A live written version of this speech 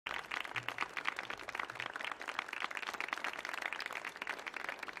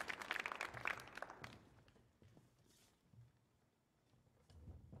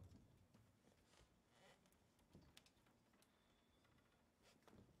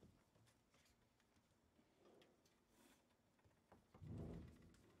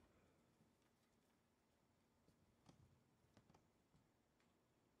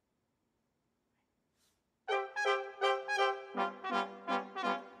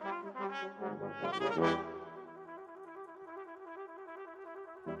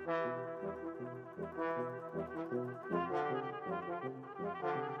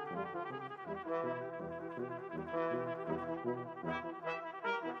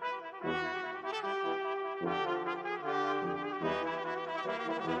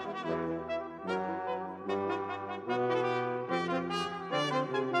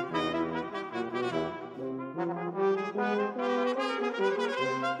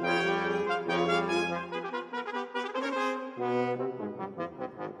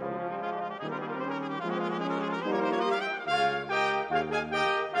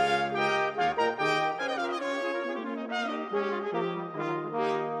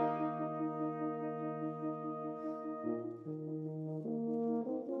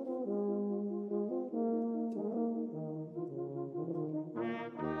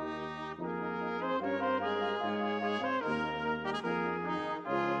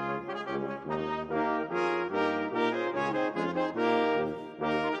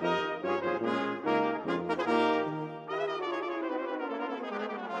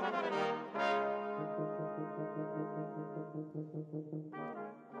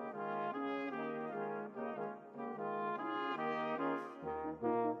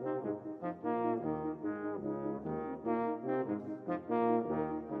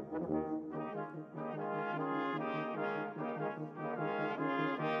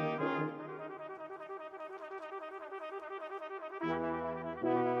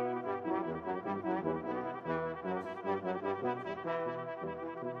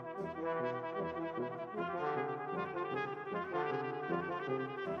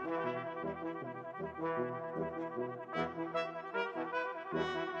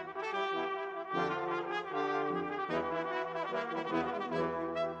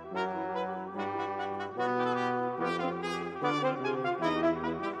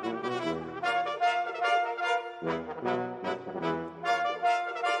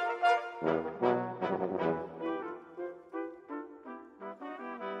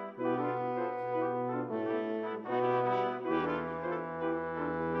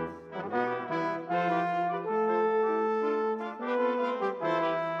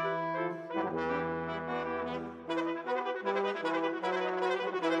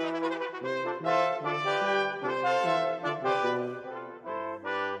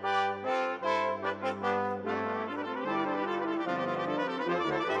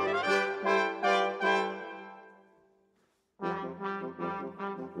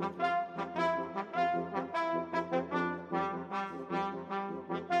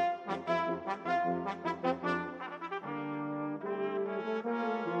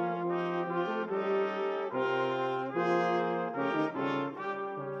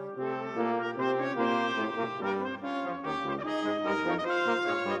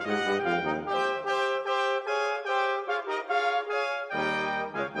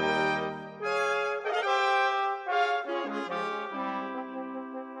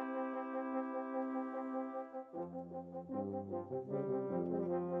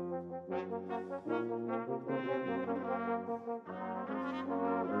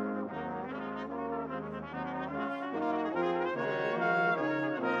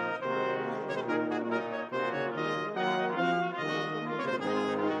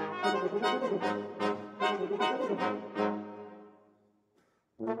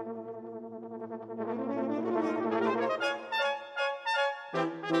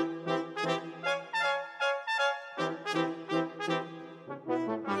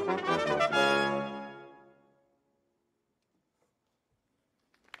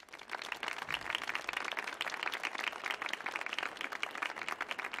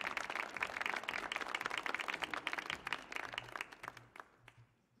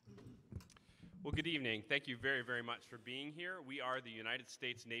Well, good evening. Thank you very, very much for being here. We are the United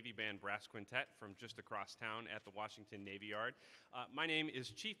States Navy Band Brass Quintet from just across town at the Washington Navy Yard. My name is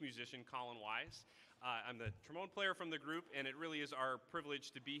Chief Musician Colin Wise. I'm the trombone player from the group, and it really is our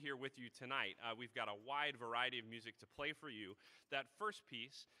privilege to be here with you tonight. We've got a wide variety of music to play for you. That first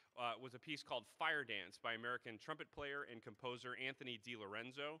piece was a piece called Fire Dance by American trumpet player and composer Anthony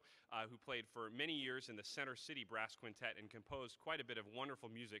DiLorenzo, who played for many years in the Center City Brass Quintet and composed quite a bit of wonderful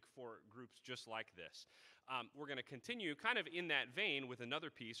music for groups just like this. We're going to continue kind of in that vein with another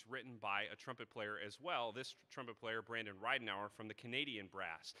piece written by a trumpet player as well, this trumpet player, Brandon Ridenauer, from the Canadian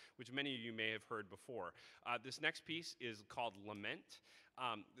Brass, which many of you may have heard before. This next piece is called Lament,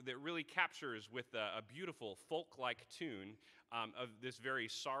 that really captures with a beautiful folk-like tune of this very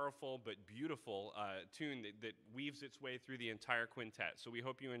sorrowful but beautiful tune that weaves its way through the entire quintet. So we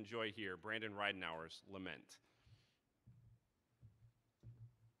hope you enjoy here Brandon Ridenauer's Lament.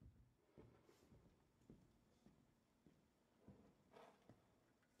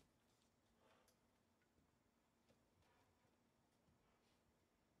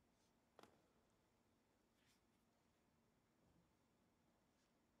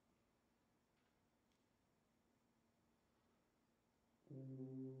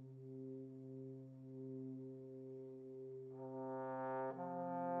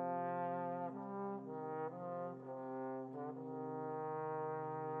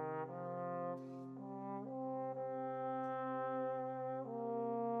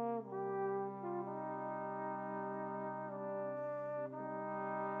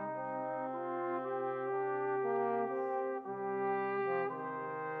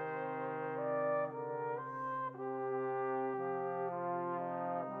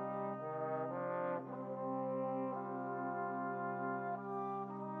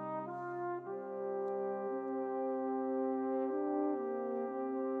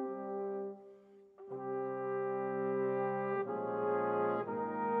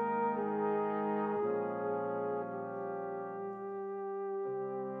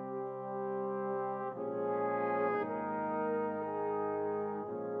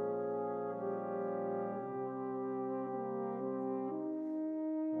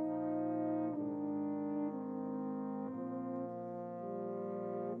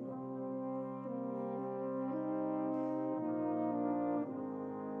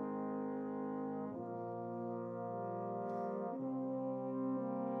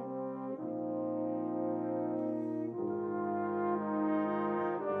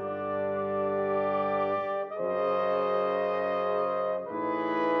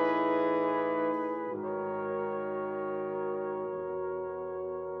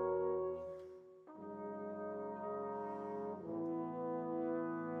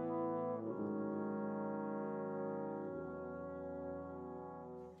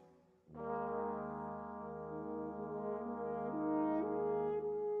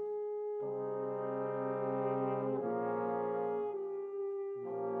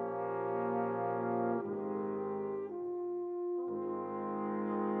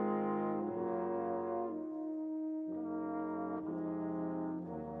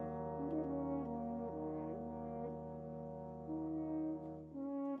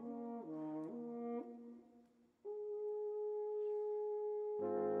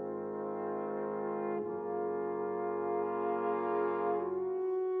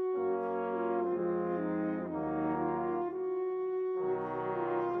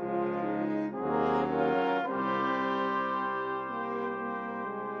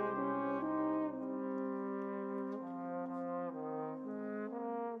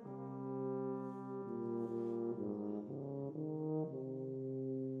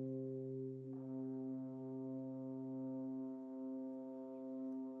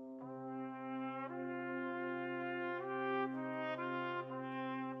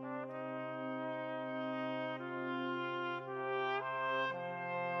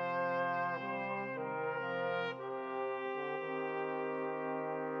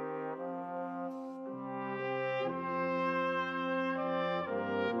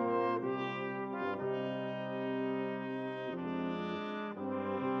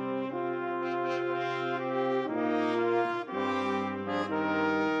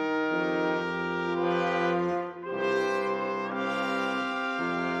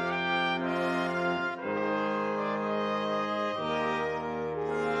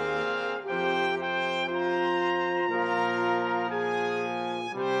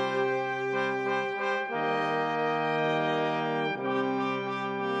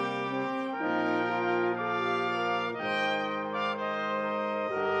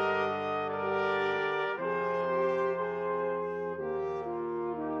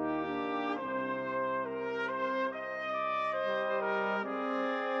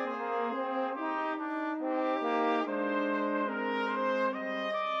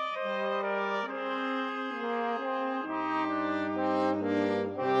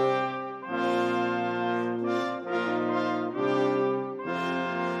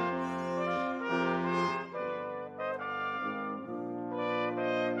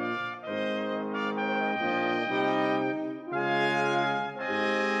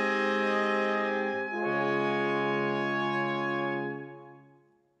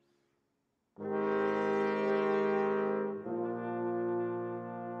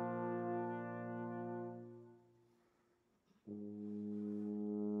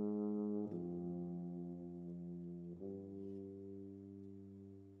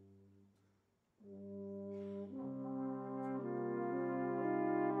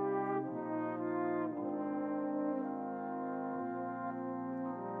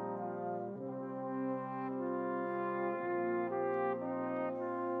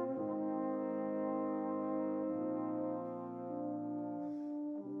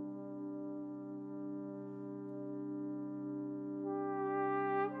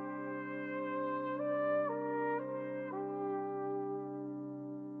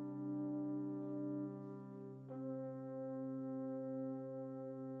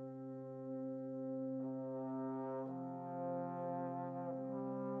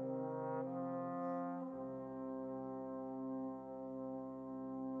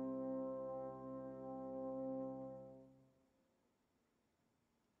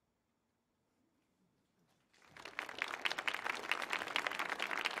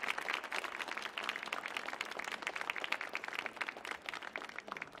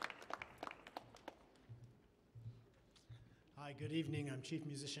 Hi, good evening. I'm Chief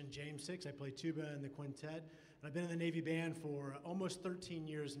Musician James Six. I play tuba in the Quintet. And I've been in the Navy Band for almost 13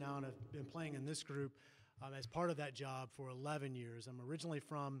 years now, and I've been playing in this group as part of that job for 11 years. I'm originally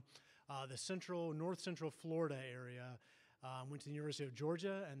from the north central Florida area. Went to the University of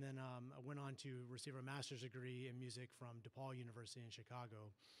Georgia, and then I went on to receive a master's degree in music from DePaul University in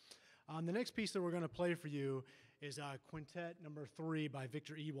Chicago. The next piece that we're going to play for you is Quintet number 3 by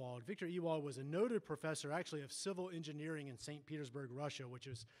Victor Ewald. Victor Ewald was a noted professor, actually, of civil engineering in St. Petersburg, Russia,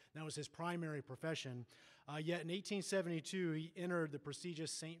 that was his primary profession. Yet in 1872, he entered the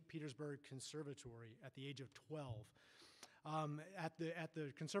prestigious St. Petersburg Conservatory at the age of 12. At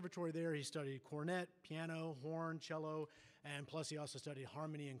the conservatory there, he studied cornet, piano, horn, cello, and plus he also studied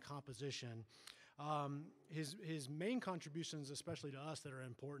harmony and composition. His main contributions, especially to us, that are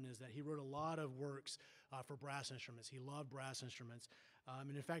important is that he wrote a lot of works for brass instruments. He loved brass instruments.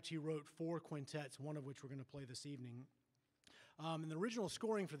 And in fact, he wrote 4 quintets, one of which we're going to play this evening. And the original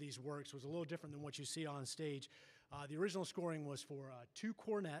scoring for these works was a little different than what you see on stage. The original scoring was for 2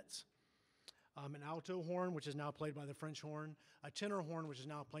 cornets, an alto horn, which is now played by the French horn, a tenor horn, which is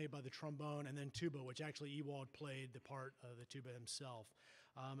now played by the trombone, and then tuba, which actually Ewald played the part of the tuba himself.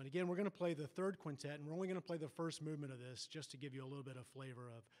 And again, we're going to play the 3rd quintet, and we're only going to play the first movement of this just to give you a little bit of flavor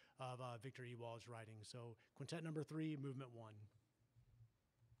of Victor Ewald's writing. So Quintet number 3, movement 1.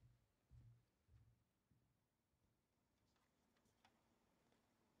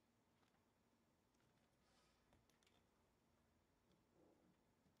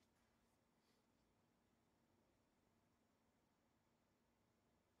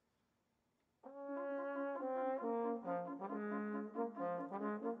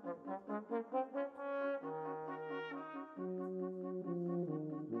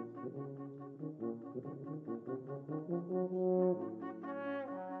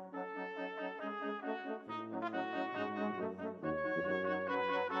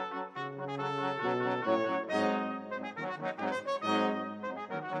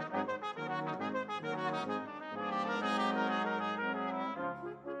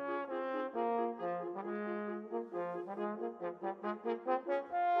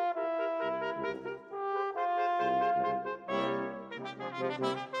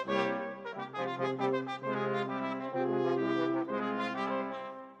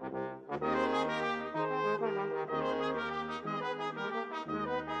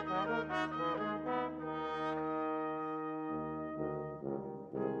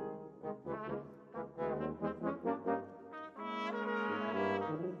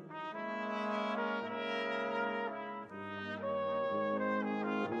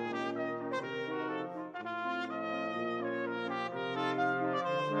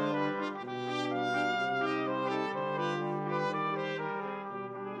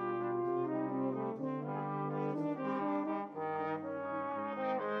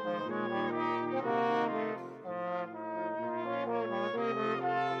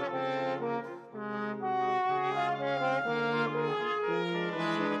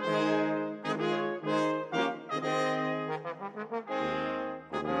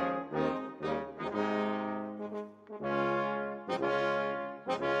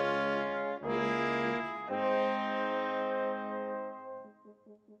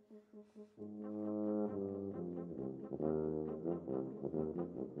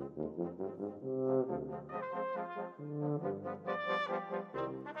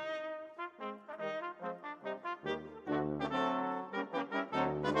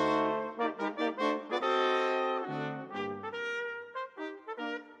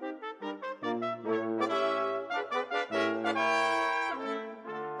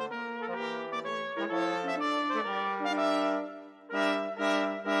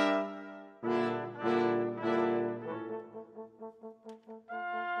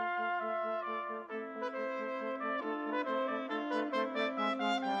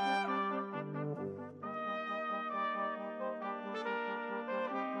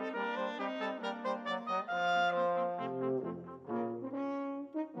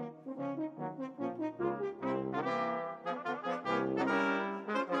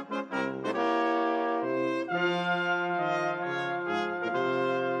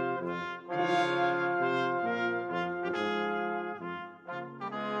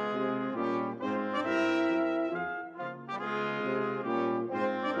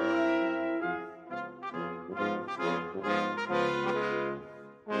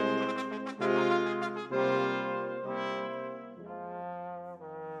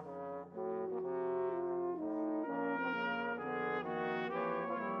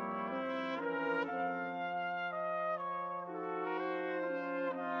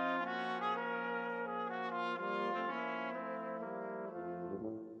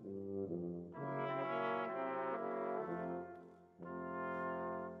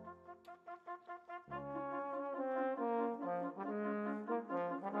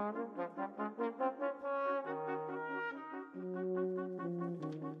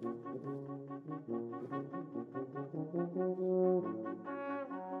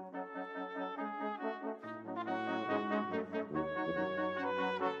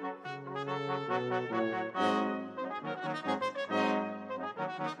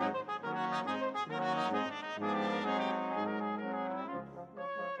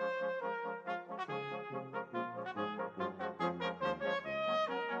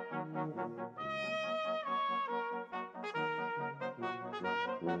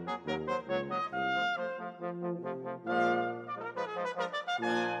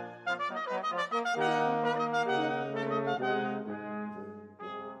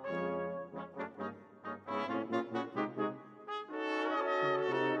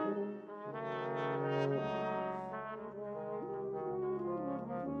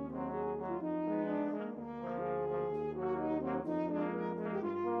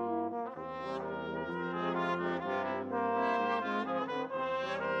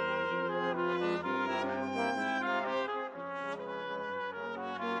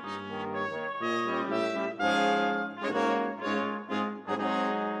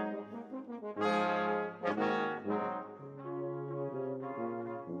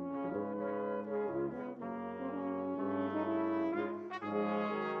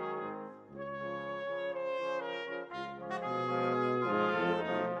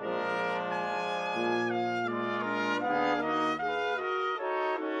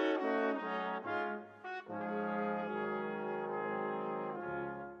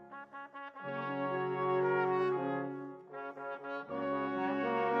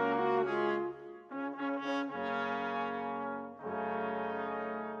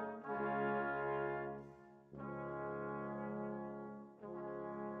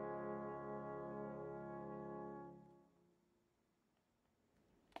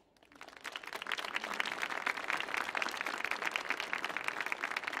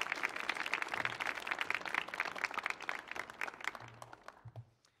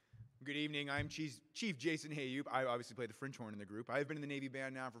 Good evening. I'm Chief Jason Hayub. I obviously play the French horn in the group. I've been in the Navy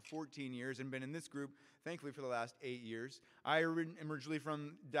Band now for 14 years and been in this group, thankfully, for the last 8 years. I am originally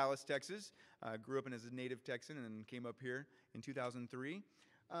from Dallas, Texas. Grew up as a native Texan and came up here in 2003.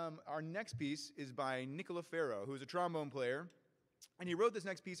 Our next piece is by Nicola Farrow, who is a trombone player. And he wrote this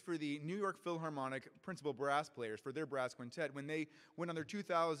next piece for the New York Philharmonic principal brass players for their brass quintet when they went on their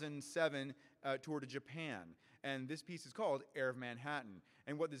 2007 tour to Japan. And this piece is called Air of Manhattan.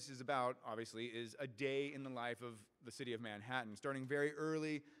 And what this is about, obviously, is a day in the life of the city of Manhattan. Starting very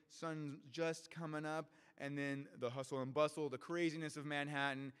early, sun just coming up, and then the hustle and bustle, the craziness of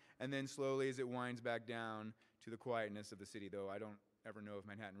Manhattan, and then slowly as it winds back down to the quietness of the city, though I don't ever know if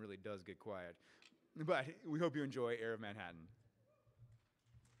Manhattan really does get quiet. But we hope you enjoy Air of Manhattan.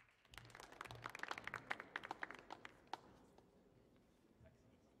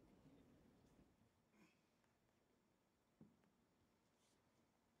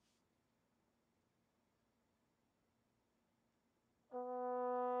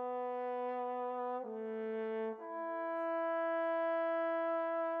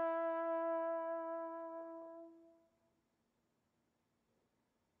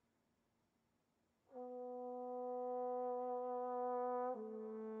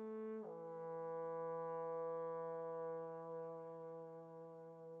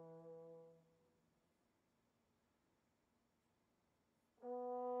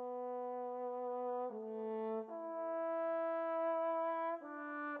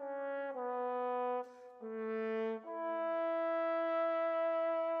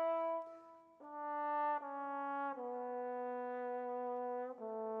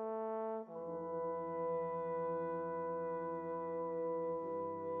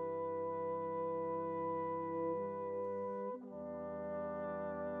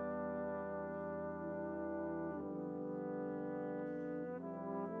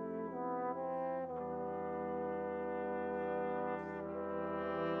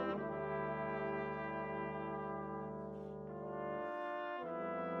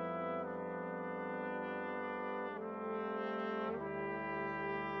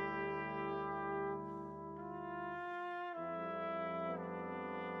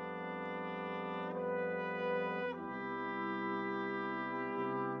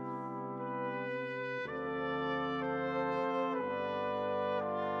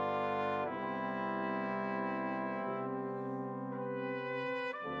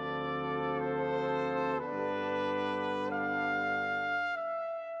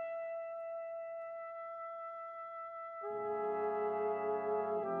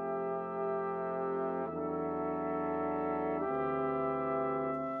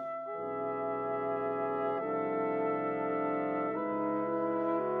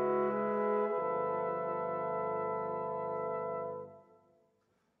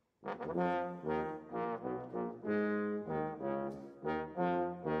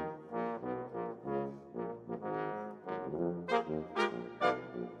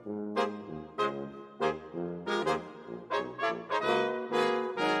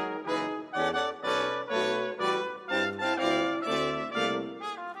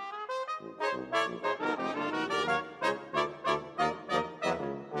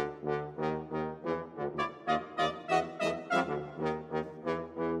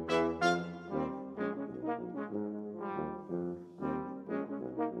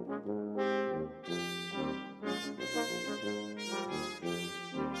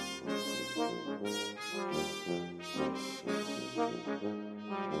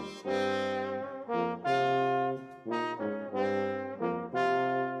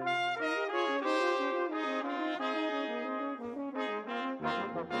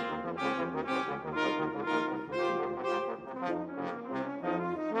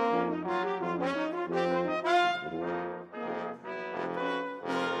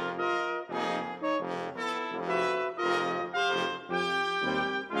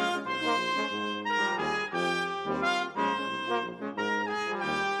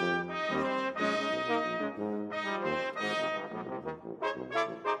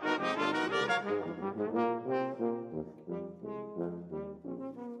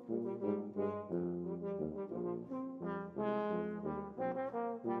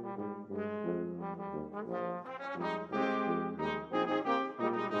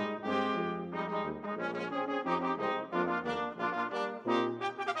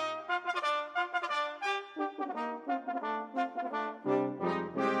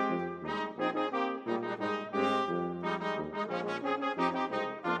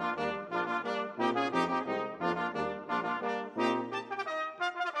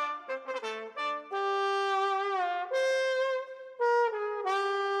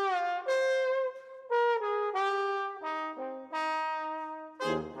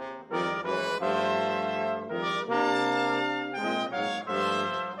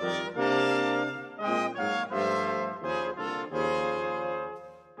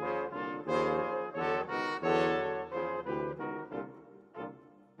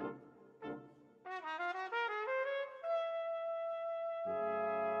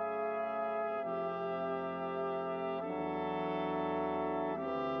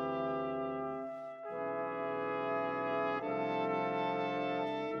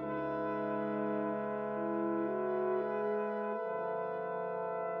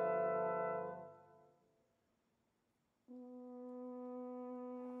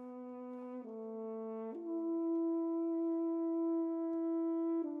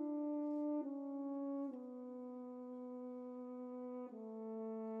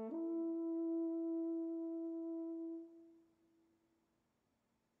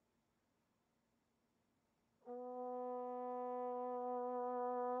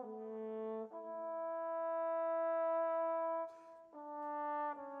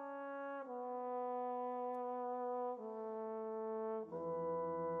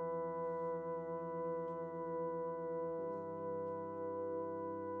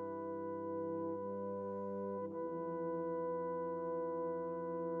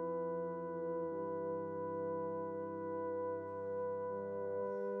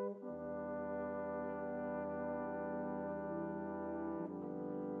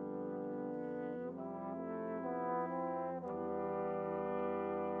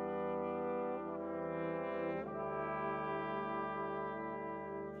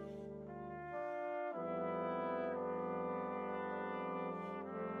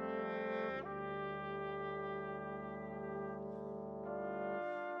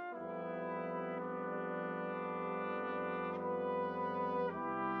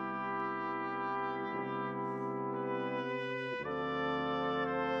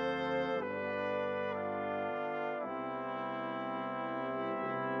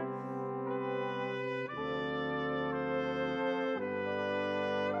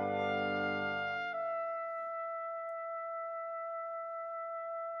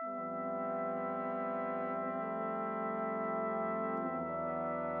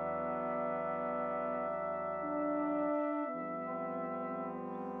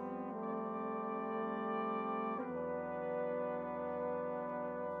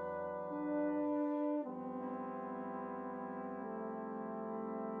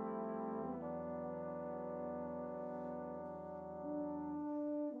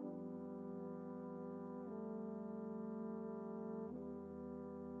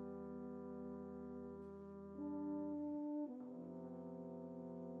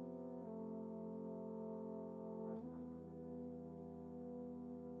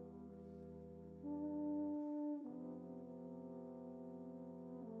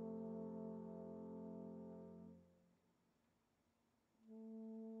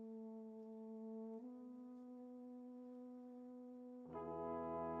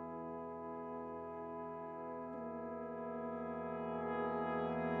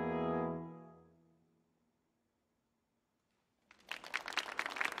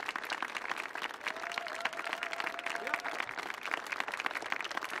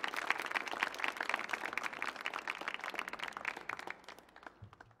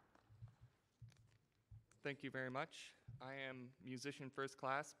 thank you very much. I am musician first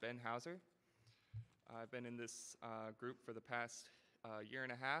class, Ben Hauser. I've been in this group for the past year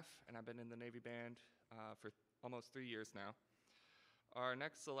and a half, and I've been in the Navy Band for almost 3 years now. Our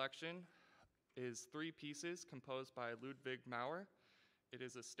next selection is 3 pieces composed by Ludwig Maurer. It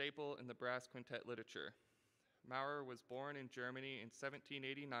is a staple in the brass quintet literature. Maurer was born in Germany in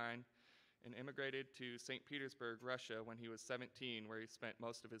 1789 and immigrated to St. Petersburg, Russia when he was 17, where he spent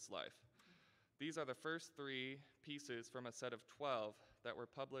most of his life. These are the first 3 pieces from a set of 12 that were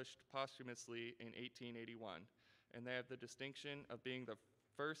published posthumously in 1881, and they have the distinction of being the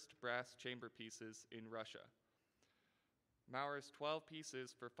first brass chamber pieces in Russia. Maurer's 12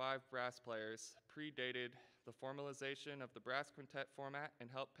 pieces for 5 brass players predated the formalization of the brass quintet format and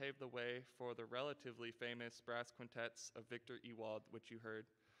helped pave the way for the relatively famous brass quintets of Victor Ewald, which you heard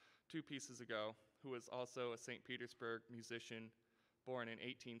 2 pieces ago, who was also a St. Petersburg musician born in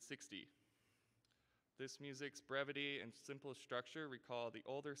 1860. This music's brevity and simple structure recall the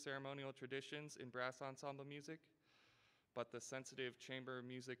older ceremonial traditions in brass ensemble music, but the sensitive chamber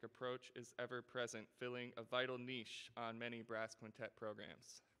music approach is ever present, filling a vital niche on many brass quintet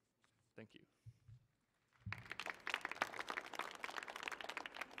programs. Thank you.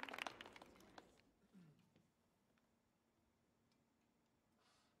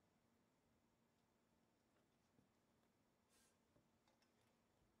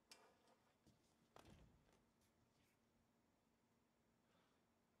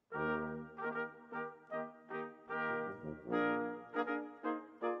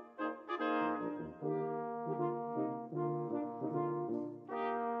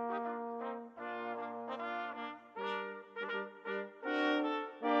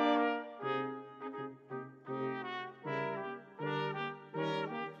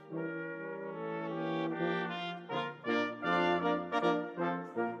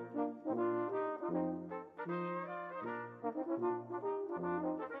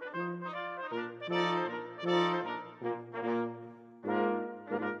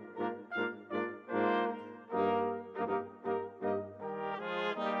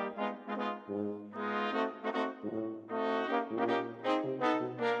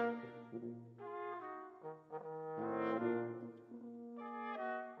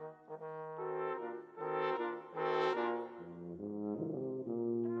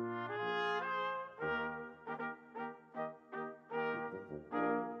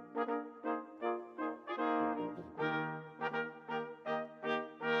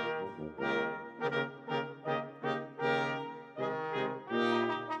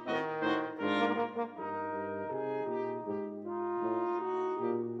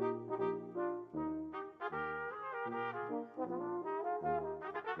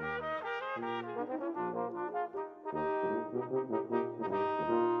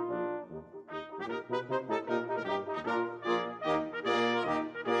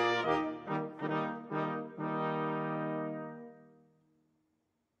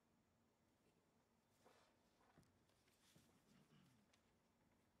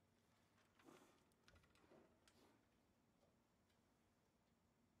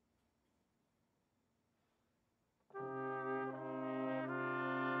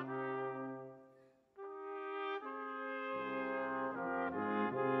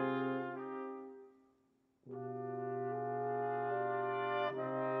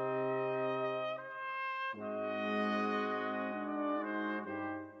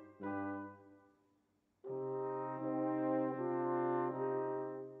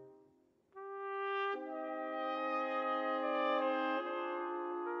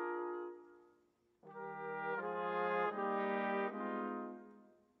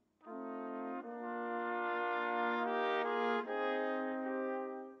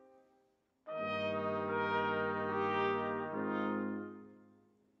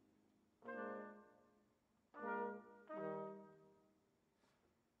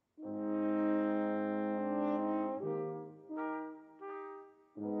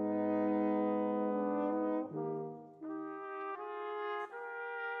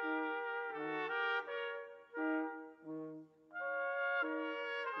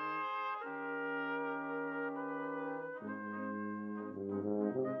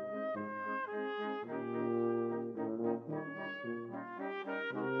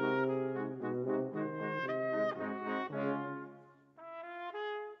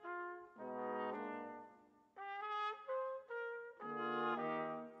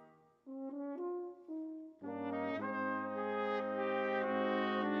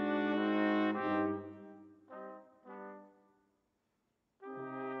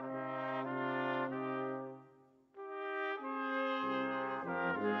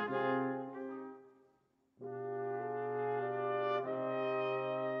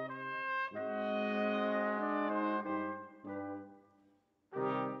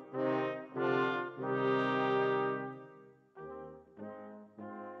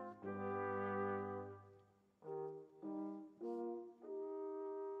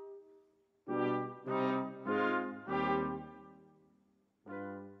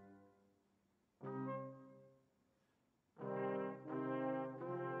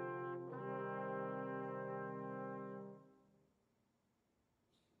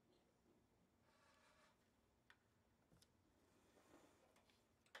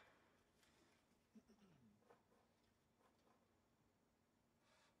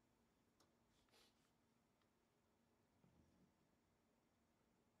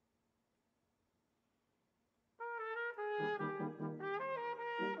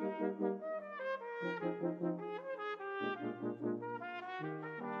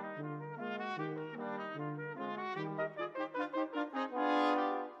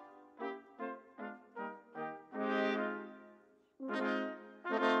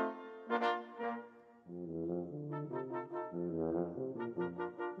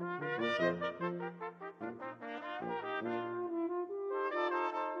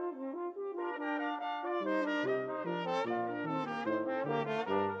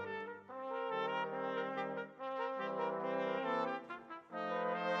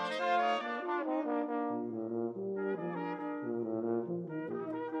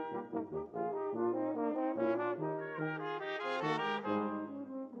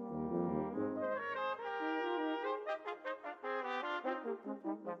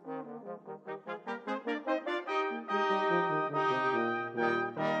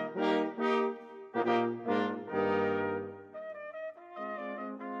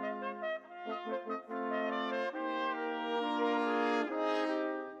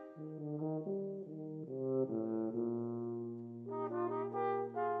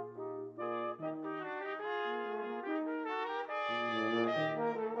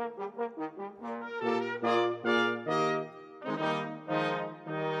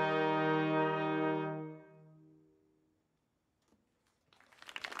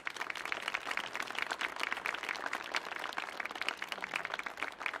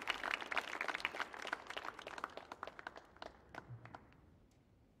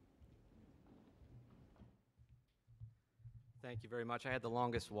 Thank you very much. I had the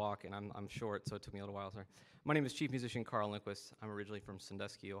longest walk, and I'm short, so it took me a little while. Sorry. My name is Chief Musician Carl Lindquist. I'm originally from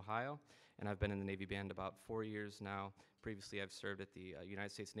Sandusky, Ohio, and I've been in the Navy Band about 4 years now. Previously, I've served at the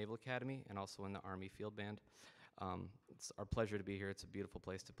United States Naval Academy and also in the Army Field Band. It's our pleasure to be here. It's a beautiful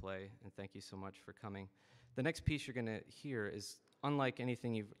place to play, and thank you so much for coming. The next piece you're going to hear is unlike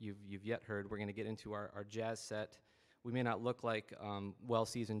anything you've yet heard. We're going to get into our jazz set. We may not look like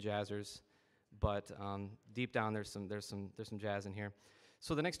well-seasoned jazzers, but deep down there's some jazz in here.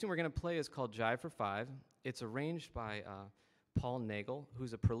 So the next tune we're going to play is called Jive for Five. It's arranged by Paul Nagel,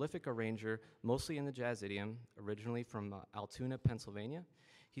 who's a prolific arranger, mostly in the jazz idiom, originally from Altoona, Pennsylvania.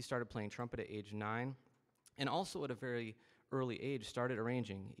 He started playing trumpet at age 9, and also at a very early age started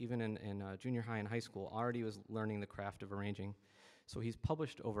arranging. Even in junior high and high school, already was learning the craft of arranging. So he's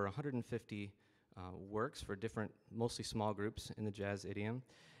published over 150 works for different, mostly small groups in the jazz idiom.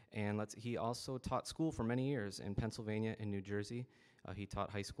 And he also taught school for many years in Pennsylvania and New Jersey. He taught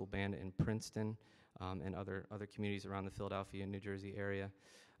high school band in Princeton and other communities around the Philadelphia and New Jersey area.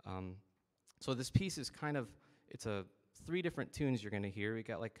 So this piece is it's 3 different tunes you're going to hear. We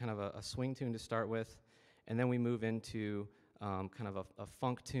got like kind of a swing tune to start with, and then we move into kind of a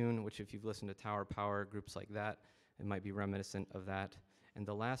funk tune, which if you've listened to Tower Power, groups like that, it might be reminiscent of that. And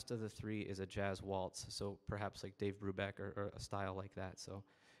the last of the 3 is a jazz waltz, so perhaps like Dave Brubeck or a style like that. So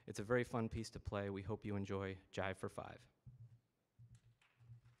it's a very fun piece to play. We hope you enjoy Jive for Five.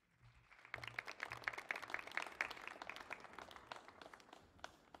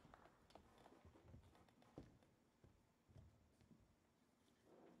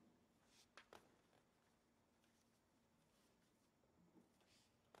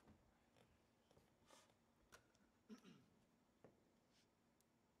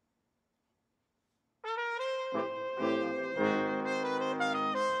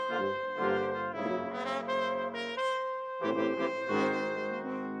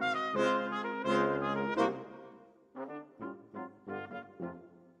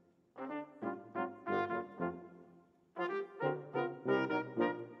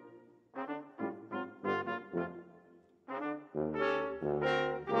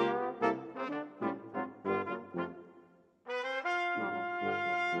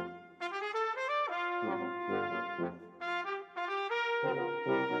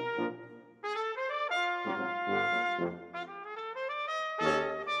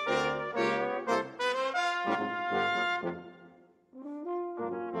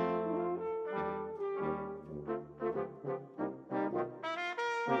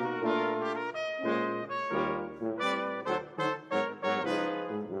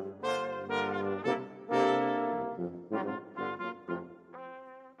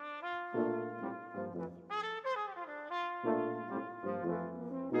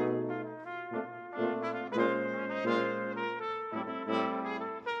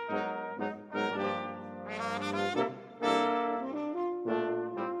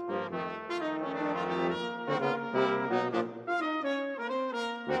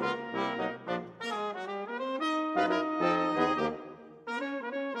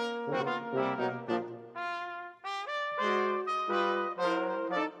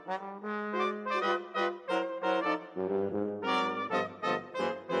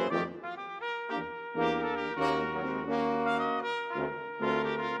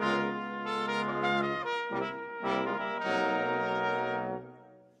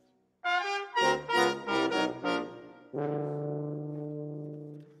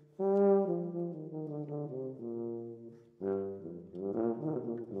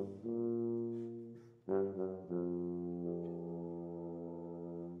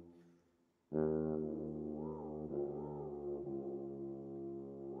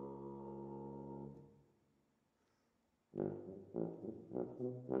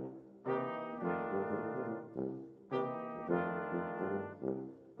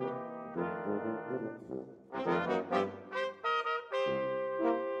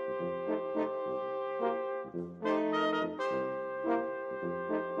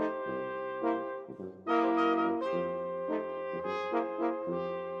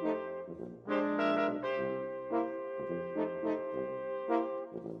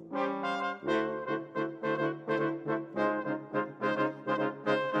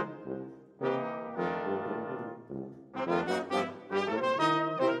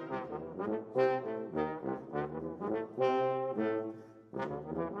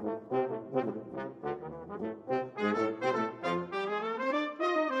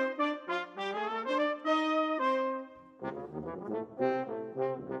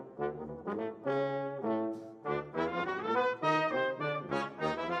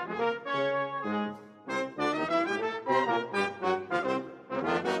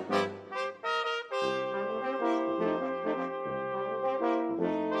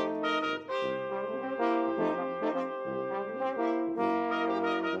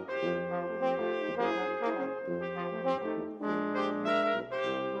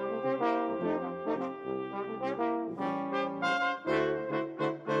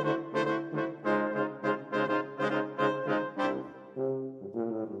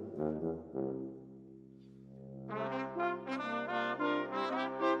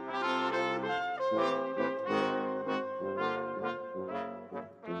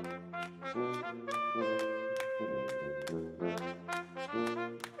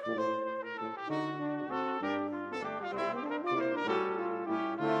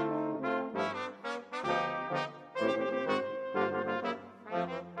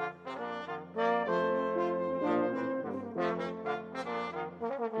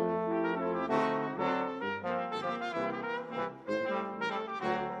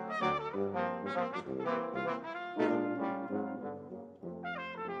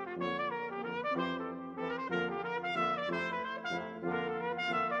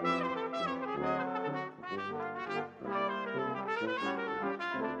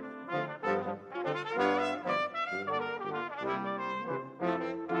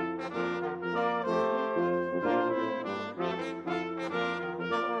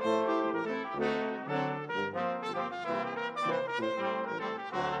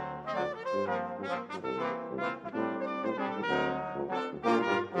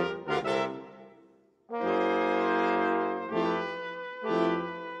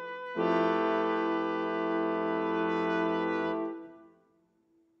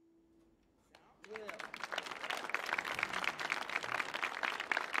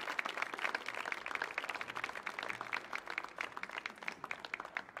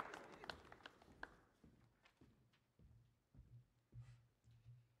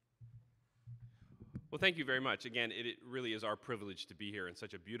 Well, thank you very much. Again, it really is our privilege to be here in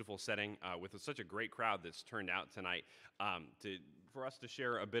such a beautiful setting with such a great crowd that's turned out tonight for us to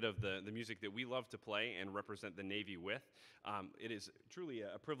share a bit of the music that we love to play and represent the Navy with. It is truly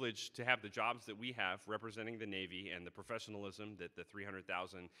a privilege to have the jobs that we have representing the Navy and the professionalism that the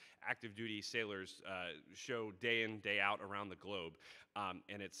 300,000 active duty sailors show day in, day out around the globe.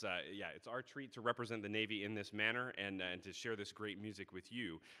 And it's our treat to represent the Navy in this manner and to share this great music with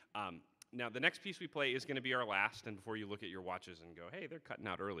you. Now, the next piece we play is going to be our last, and before you look at your watches and go, hey, they're cutting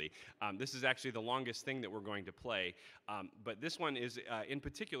out early, this is actually the longest thing that we're going to play, but this one is in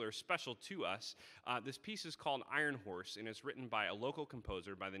particular special to us. This piece is called Iron Horse, and it's written by a local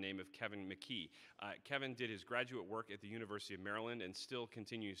composer by the name of Kevin McKee. Kevin did his graduate work at the University of Maryland and still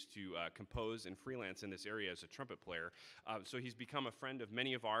continues to compose and freelance in this area as a trumpet player, so he's become a friend of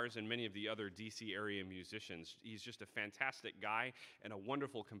many of ours and many of the other DC area musicians. He's just a fantastic guy and a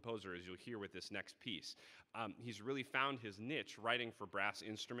wonderful composer, as you'll hear with this next piece. He's really found his niche writing for brass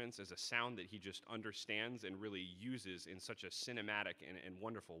instruments as a sound that he just understands and really uses in such a cinematic and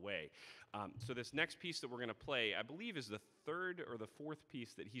wonderful way. So this next piece that we're going to play, I believe, is the third or the fourth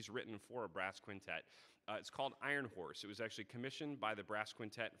piece that he's written for a brass quintet. It's called Iron Horse. It was actually commissioned by the brass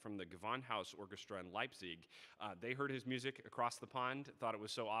quintet from the Gewandhaus Orchestra in Leipzig. They heard his music across the pond, thought it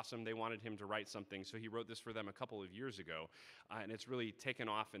was so awesome, they wanted him to write something, so he wrote this for them a couple of years ago, and it's really taken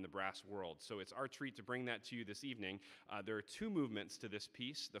off in the brass world. So it's our treat to bring that to you this evening. There are two movements to this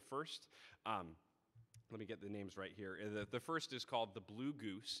piece. The first, let me get the names right here. The first is called The Blue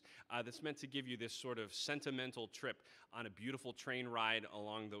Goose. That's meant to give you this sort of sentimental trip on a beautiful train ride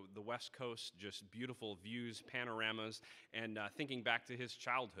along the West Coast, just beautiful views, panoramas, and thinking back to his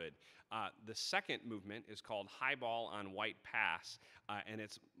childhood. The second movement is called Highball on White Pass, and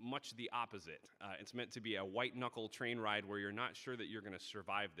it's much the opposite. It's meant to be a white-knuckle train ride where you're not sure that you're going to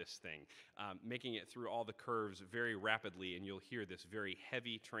survive this thing, making it through all the curves very rapidly, and you'll hear this very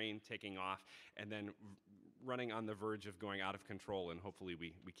heavy train taking off, and then running on the verge of going out of control, and hopefully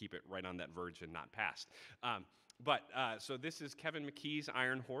we keep it right on that verge and not past. So this is Kevin McKee's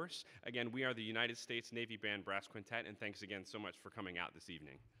Iron Horse. Again, we are the United States Navy Band Brass Quintet, and thanks again so much for coming out this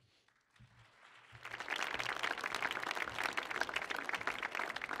evening.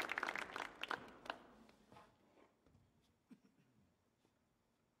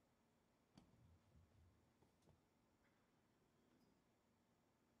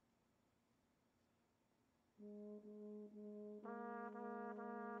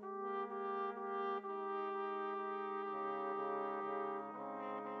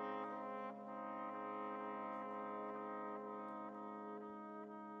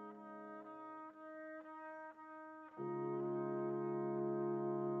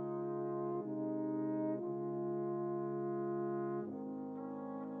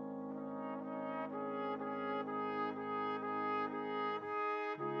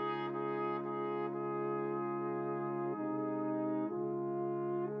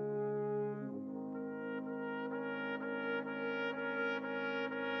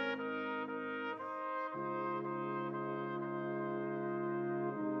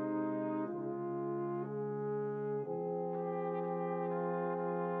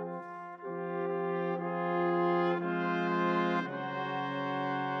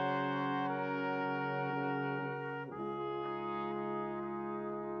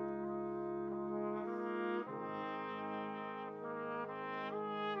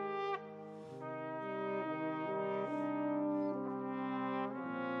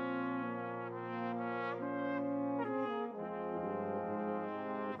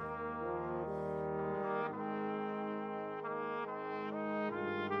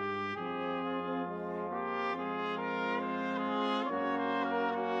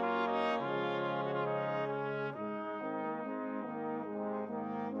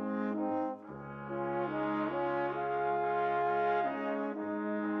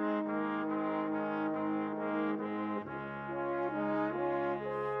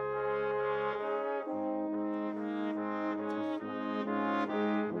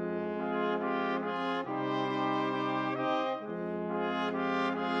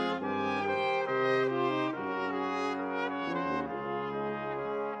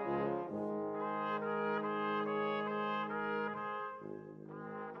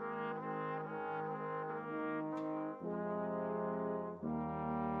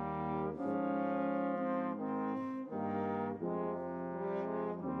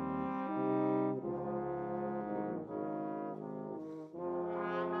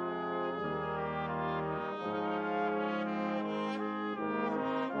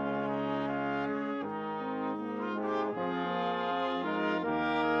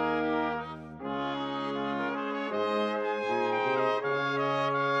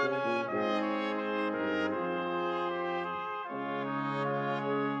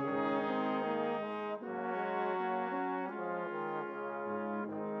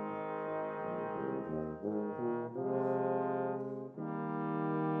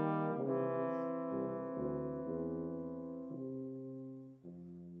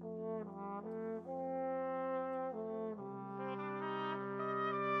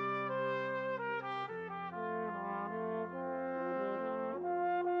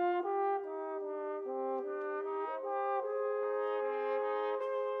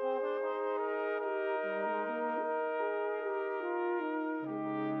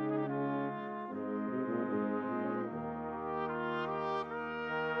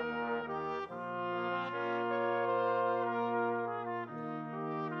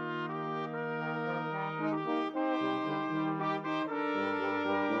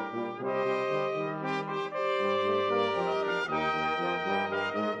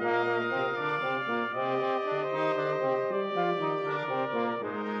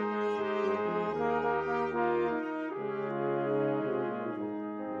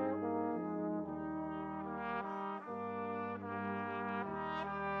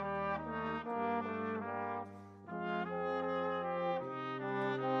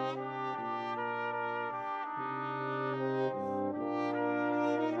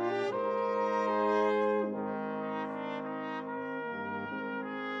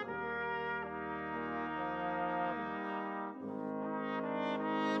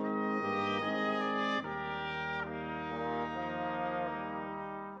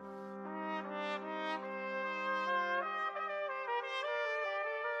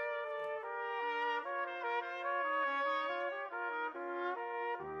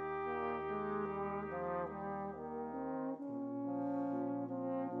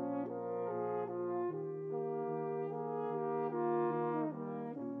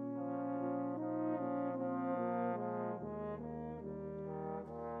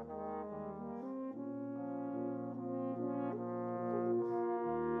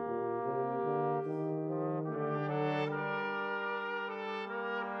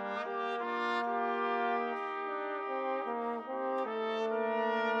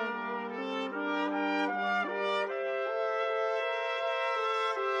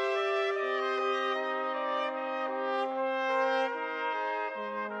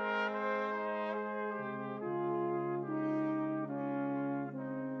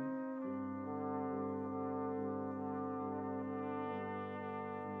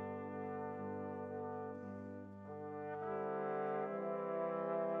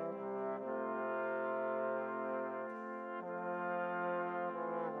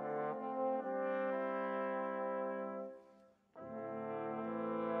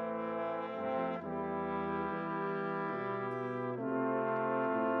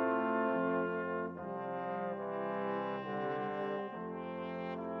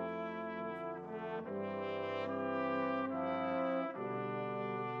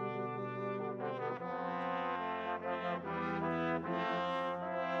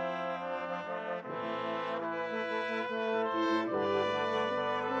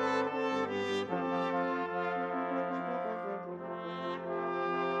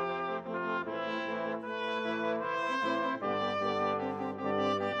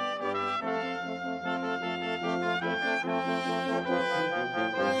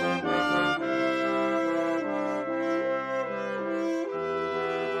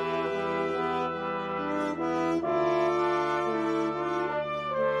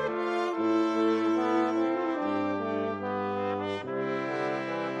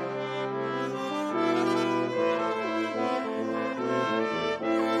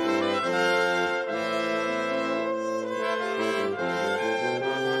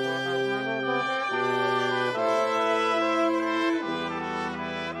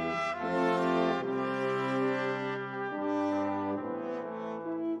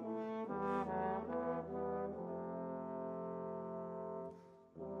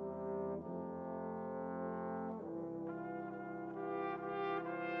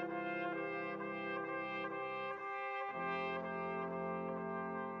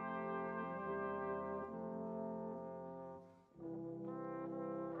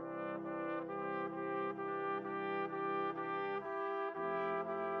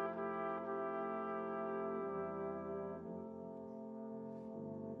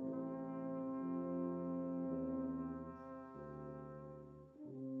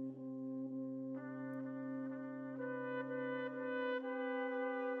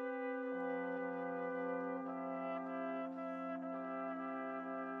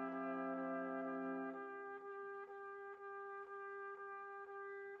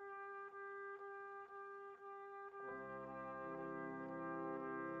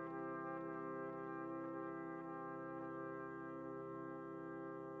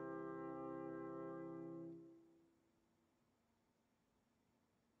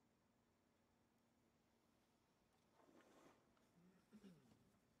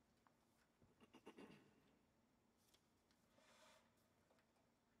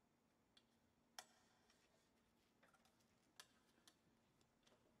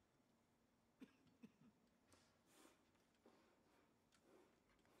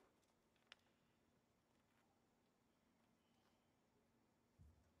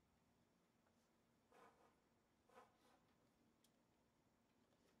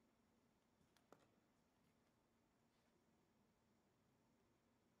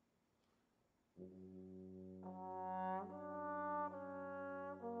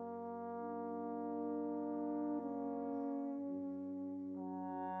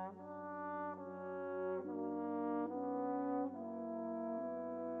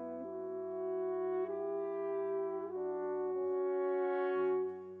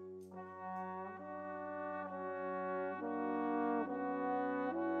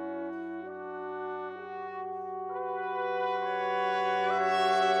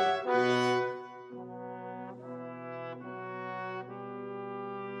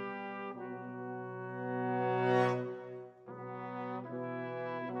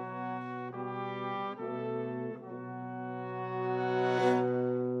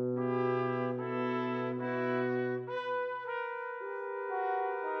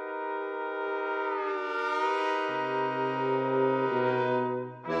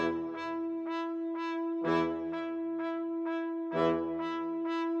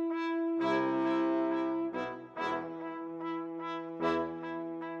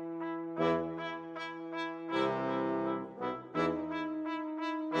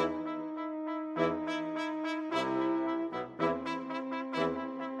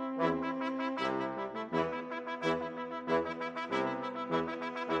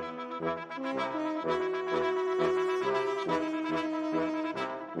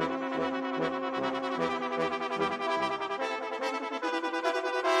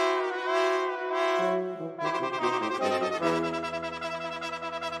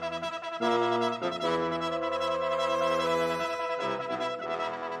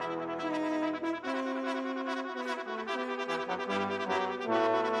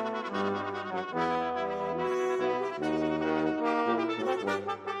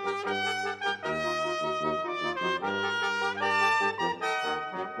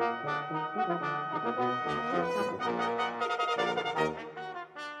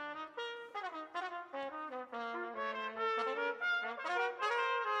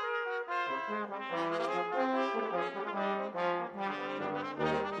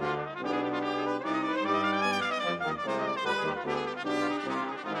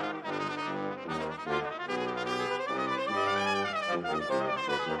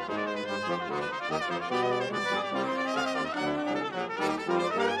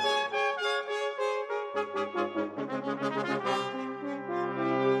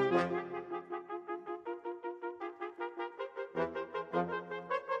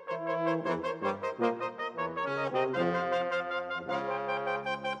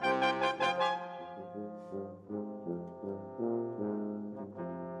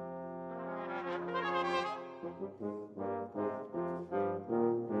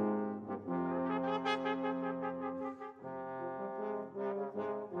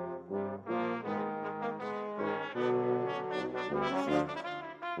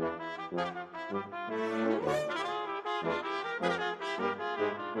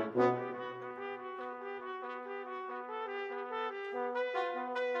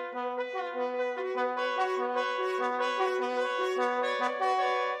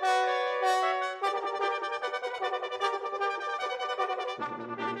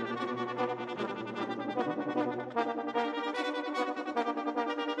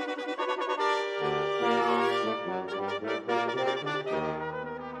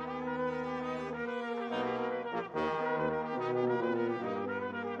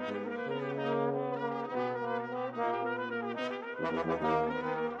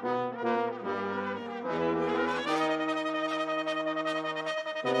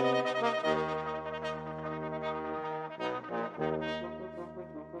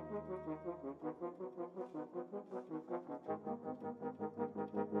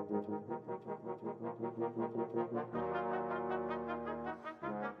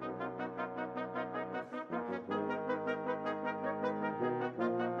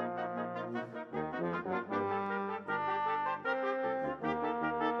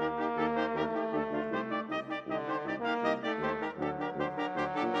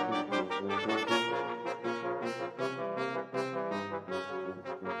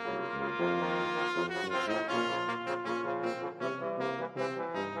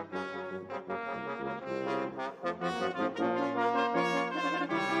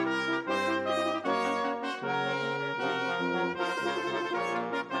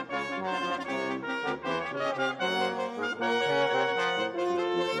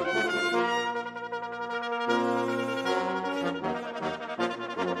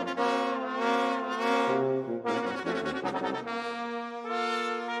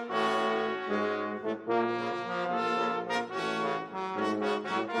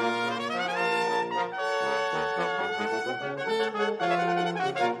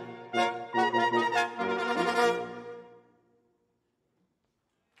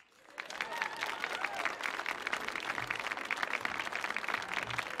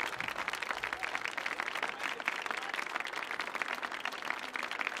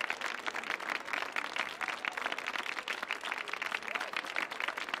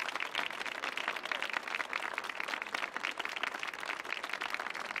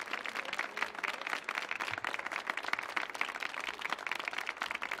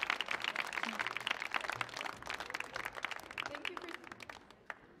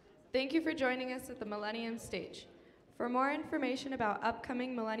 Thank you for joining us at the Millennium Stage. For more information about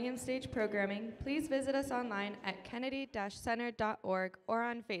upcoming Millennium Stage programming, please visit us online at kennedy-center.org or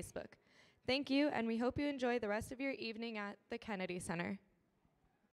on Facebook. Thank you, and we hope you enjoy the rest of your evening at the Kennedy Center.